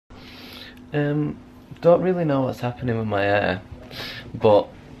Don't really know what's happening with my hair, but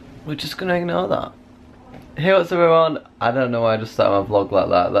we're just gonna ignore that. Hey, what's up everyone? I don't know why I just started my vlog like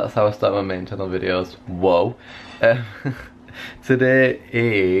that. That's how I start my main channel videos. Whoa. Today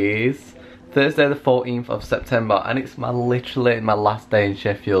is Thursday the 14th of September and it's literally my last day in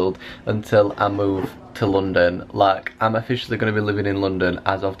Sheffield until I move to London. Like, I'm officially going to be living in London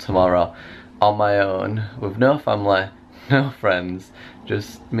as of tomorrow on my own with no family, no friends,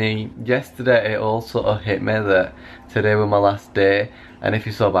 just me. Yesterday it all sort of hit me that today was my last day, and if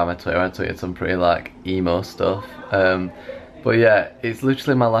you saw by my Twitter, I tweeted some pretty like emo stuff. But yeah, it's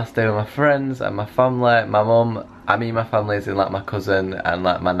literally my last day with my friends and my family. My mum, I mean my family as in like my cousin and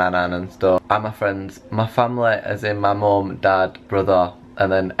like my nanan and stuff, and my friends. My family as in my mum, dad, brother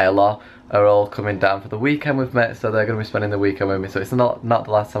and then Ella are all coming down for the weekend with me, so they're going to be spending the weekend with me, so it's not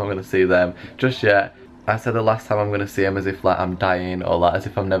the last time I'm going to see them just yet. I said the last time I'm going to see them as if like I'm dying or like as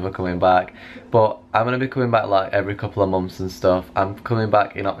if I'm never coming back, but I'm going to be coming back like every couple of months and stuff. I'm coming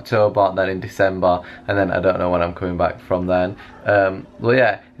back in October, then in December, and then I don't know when I'm coming back from then. Well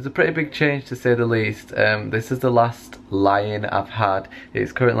yeah, it's a pretty big change to say the least. This is the last lie-in I've had.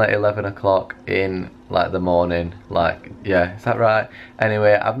 It's currently 11 o'clock in like the morning, like, yeah, is that right?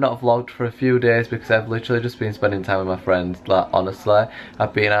 Anyway, I've not vlogged for a few days because I've literally just been spending time with my friends. Like, honestly,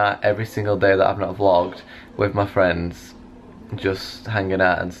 I've been out every single day that I've not vlogged with my friends, just hanging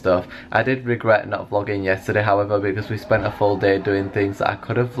out and stuff. I did regret not vlogging yesterday, however, because we spent a full day doing things that I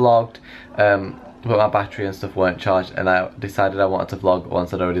could have vlogged, but my battery and stuff weren't charged, and I decided I wanted to vlog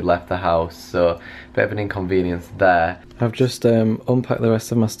once I'd already left the house, so a bit of an inconvenience there. I've just unpacked the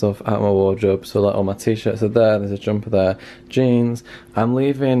rest of my stuff out of my wardrobe, so like all my t-shirts are there, there's a jumper there, jeans. I'm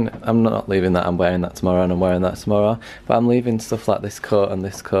not leaving that, I'm wearing that tomorrow and I'm wearing that tomorrow, but I'm leaving stuff like this coat and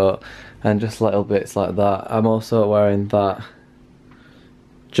just little bits like that. I'm also wearing that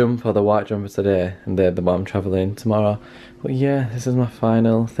jumper, the white jumper today, and the one I'm travelling tomorrow. But yeah, this is my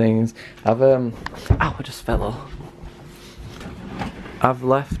final things. Ow, I just fell off. I've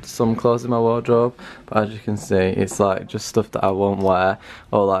left some clothes in my wardrobe, but as you can see, it's like just stuff that I won't wear,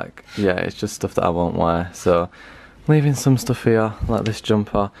 or like, yeah, it's just stuff that I won't wear. So, leaving some stuff here, like this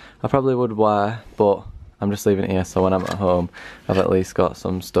jumper, I probably would wear, but I'm just leaving it here so when I'm at home, I've at least got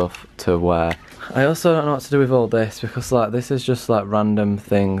some stuff to wear. I also don't know what to do with all this because like this is just like random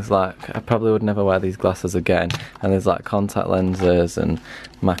things. Like, I probably would never wear these glasses again, and there's like contact lenses and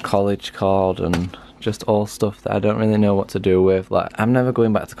my college card and just all stuff that I don't really know what to do with. Like, I'm never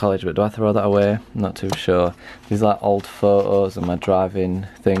going back to college, but do I throw that away? I'm not too sure. These like old photos and my driving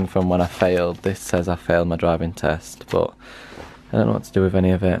thing from when I failed. This says I failed my driving test, but I don't know what to do with any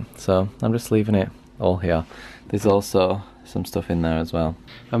of it, so I'm just leaving it all here. There's also some stuff in there as well.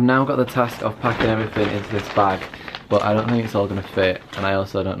 I've now got the task of packing everything into this bag, but I don't think it's all going to fit, and I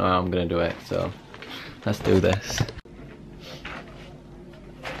also don't know how I'm going to do it, so let's do this.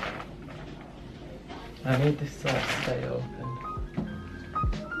 I need this to like stay open.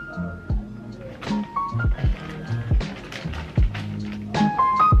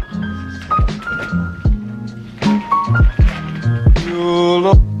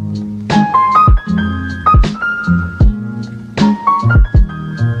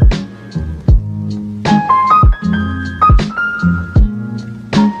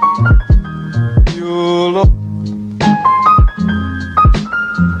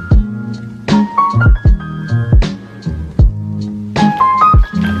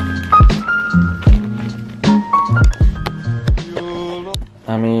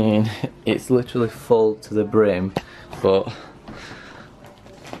 I mean, it's literally full to the brim, but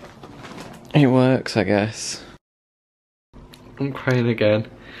it works, I guess. I'm crying again.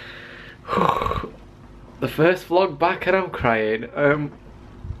 The first vlog back and I'm crying. I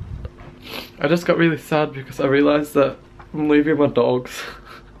just got really sad because I realised that I'm leaving my dogs.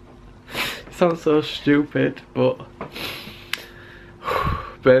 It sounds so stupid, but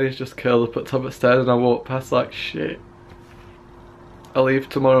Bailey's just curled up at the top of the stairs and I walk past like shit. I leave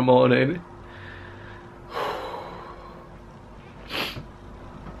tomorrow morning.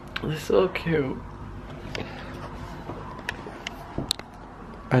 They're so cute.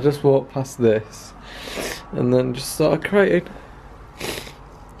 I just walked past this and then just started crying.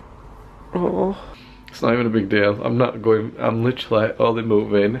 Oh, it's not even a big deal. I'm literally only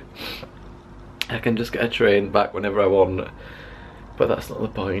moving. I can just get a train back whenever I want, but that's not the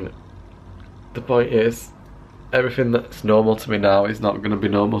point. The point is, everything that's normal to me now is not going to be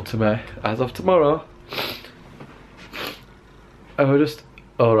normal to me as of tomorrow. I was just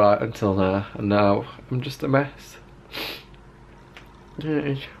alright until now, and now I'm just a mess.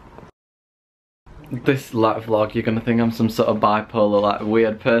 Yay. this like vlog, you're gonna think I'm some sort of bipolar, like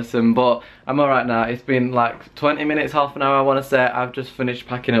weird person, but I'm alright now. It's been like 20 minutes, half an hour I want to say. I've just finished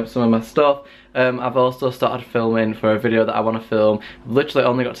packing up some of my stuff. I've also started filming for a video that I want to film. I've literally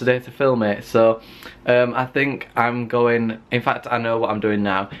only got today to film it, so I think I'm going, in fact I know what I'm doing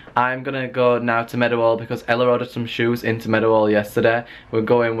now. I'm gonna go now to Meadowhall because Ella ordered some shoes into Meadowhall yesterday. We're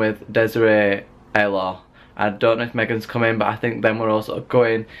going with Desiree, Ella. I don't know if Megan's coming, but I think then we're also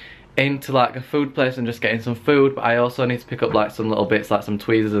going into like a food place and just getting some food. But I also need to pick up like some little bits, like some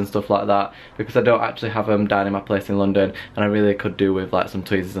tweezers and stuff like that, because I don't actually have them down in my place in London, and I really could do with like some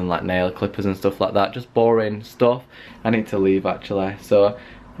tweezers and like nail clippers and stuff like that. Just boring stuff. I need to leave actually, so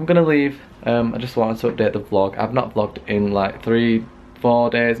I'm gonna leave. I just wanted to update the vlog. I've not vlogged in like 3-4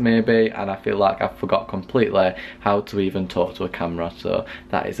 days maybe, and I feel like I forgot completely how to even talk to a camera, so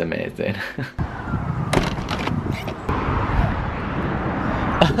that is amazing.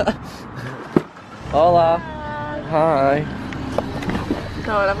 Hola. Hi.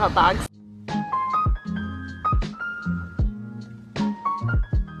 God, I've got bags.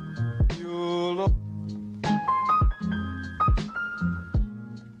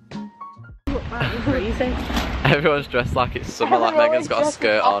 Freezing. Everyone's dressed like it's summer, like Megan's got a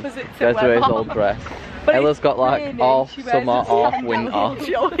skirt on. Desiree's all dressed. Ella's got like off summer, off winter.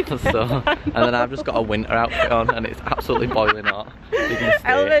 So, and then I've just got a winter outfit on and it's absolutely boiling hot.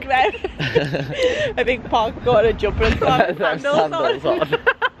 Ella wearing a big park got a jumper and sandals on.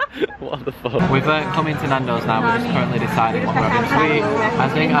 What the fuck? We've come into Nando's now. We're just currently deciding what we're having to eat. I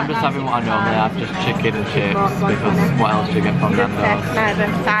think I'm just having what I normally have, just chicken and chips, because what else do you get from Nando's?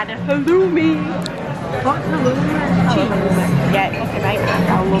 Halloumi. What's halloumi? Cheese. Yeah, okay, right. I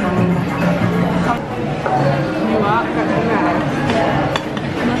love halloumi. You are?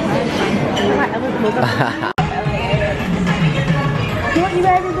 Don't you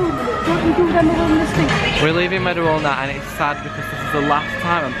ever do them along the street? We're leaving Meadowhall now, and it's sad because this is the last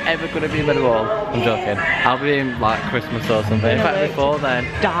time I'm ever going to be in Meadowhall. I'm joking. I'll be in like Christmas or something. In fact, before then.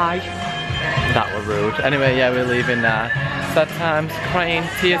 Die. That were rude. Anyway, yeah, we're leaving now. Sad times, crying,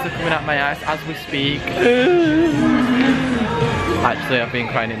 tears are coming out my eyes as we speak. Actually, I've been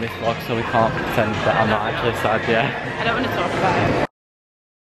crying in this vlog, so we can't pretend that I'm not actually sad yet. I don't want to talk about it.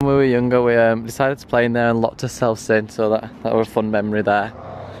 When we were younger, we decided to play in there and locked ourselves in, so that was a fun memory there.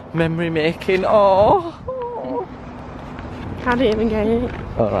 Memory making, oh! I didn't even get it.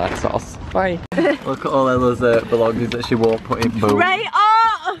 Alright, sauce. Bye. Look at all Ella's belongings that she won't put in. Boom. Right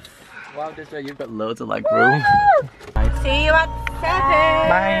off! Wow, Desiree, you've got loads of leg room. See you at 7.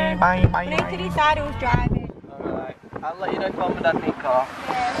 Bye, bye, bye. Need to decide who's driving. Alright, I'll let you know if Mum and Dad need car.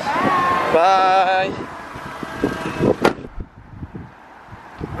 Yeah, Bye.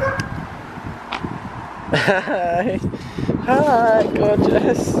 Hi. Hi,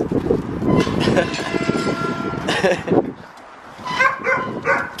 gorgeous.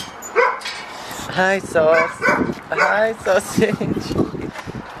 Hi, sauce. Hi, sausage.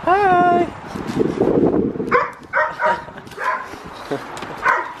 Hi.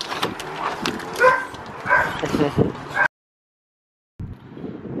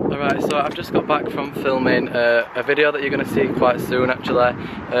 Alright, so I've just got back from filming a video that you're going to see quite soon actually.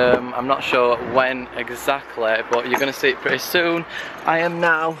 I'm not sure when exactly, but you're going to see it pretty soon. I am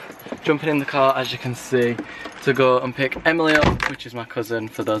now jumping in the car, as you can see, to go and pick Emily up, which is my cousin,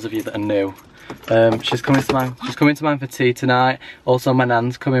 for those of you that are new. She's coming to mine for tea tonight. Also my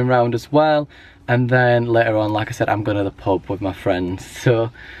nan's coming round as well, and then later on, like I said, I'm going to the pub with my friends.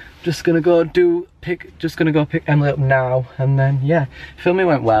 So just gonna go pick Emily up now, and then yeah, filming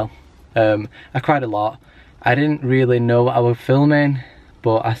went well. I cried a lot. I didn't really know what I was filming,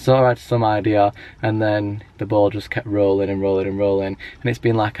 but I sort of had some idea, and then the ball just kept rolling and rolling and rolling, and it's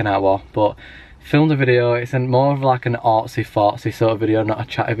been like an hour. But filmed a video. It's more of like an artsy-fartsy sort of video, not a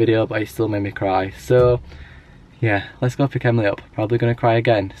chatty video, but it still made me cry. So yeah, let's go pick Emily up. Probably gonna cry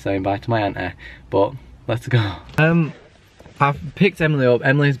again saying bye to my auntie, but let's go. I've picked Emily up.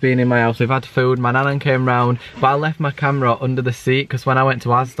 Emily's been in my house. We've had food. My nan came round, but I left my camera under the seat because when I went to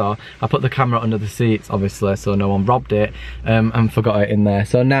Asda, I put the camera under the seats, obviously, so no one robbed it, and forgot it in there.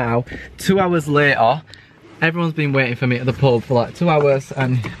 So now, 2 hours later, everyone's been waiting for me at the pub for like 2 hours,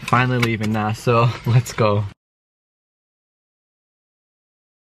 and finally leaving now. So let's go.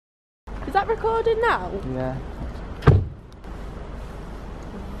 is that recording now? Yeah.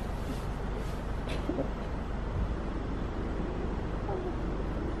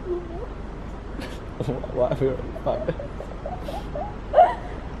 What have you found?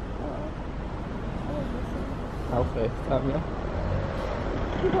 I'll FaceTime you.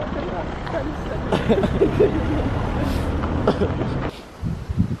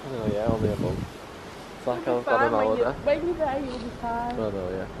 Oh yeah, only a month. It's like I've got an holiday. When you're there, you'll be fine. Oh no,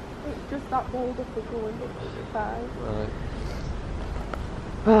 yeah. It's just that build up of going, but you'll be fine. Right.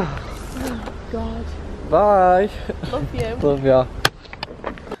 Oh, God. Bye. Love you. Love ya.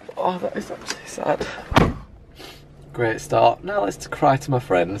 Oh, that is actually sad. Great start. Now let's cry to my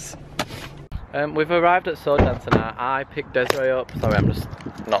friends. We've arrived at Sojan tonight. I picked Desiree up. Sorry, I'm just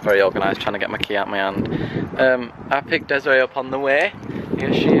not very organised trying to get my key out of my hand. I picked Desiree up on the way.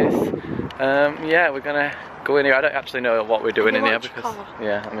 Here she is. Yeah, we're gonna go in here. I don't actually know what we're doing in here because...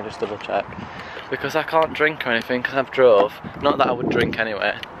 Yeah, let me just double check. Because I can't drink or anything because I've drove. Not that I would drink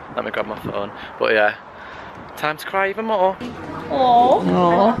anyway. Let me grab my phone. But yeah, time to cry even more. Aww.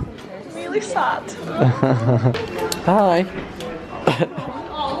 Aww. Really sad. Bye.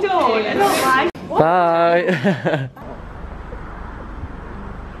 Don't, I don't like. Bye.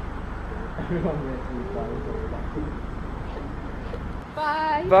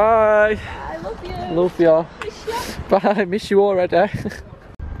 Bye. Bye. I love you. Love you. Miss you. Bye. Miss you already.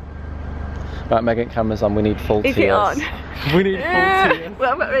 Right, Megan, camera's on. We need full tears. Is it on? We need full tears.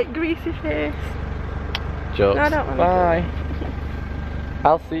 Well, I've got a greasy face. Jokes. No, I don't want Bye.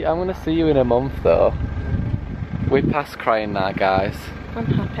 I'm gonna see you in a month though. We're past crying now, guys. I'm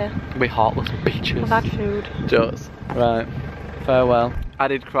happy. We heartless bitches. I've had food. Jokes. Right. Farewell. I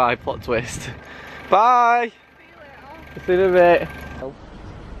did cry, plot twist. Bye! See you in a bit.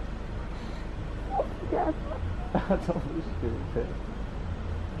 Yes. I don't want to shoot it.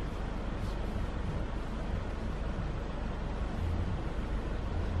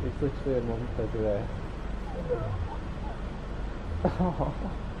 It's literally a month anyway. Oh.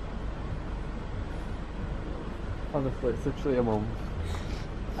 Honestly, it's literally a month.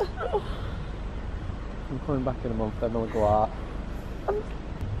 I'm coming back in a month, then we'll go out.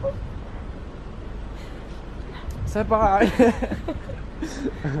 Say bye.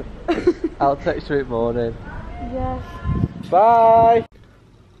 I'll text you in the morning. Yes. Bye.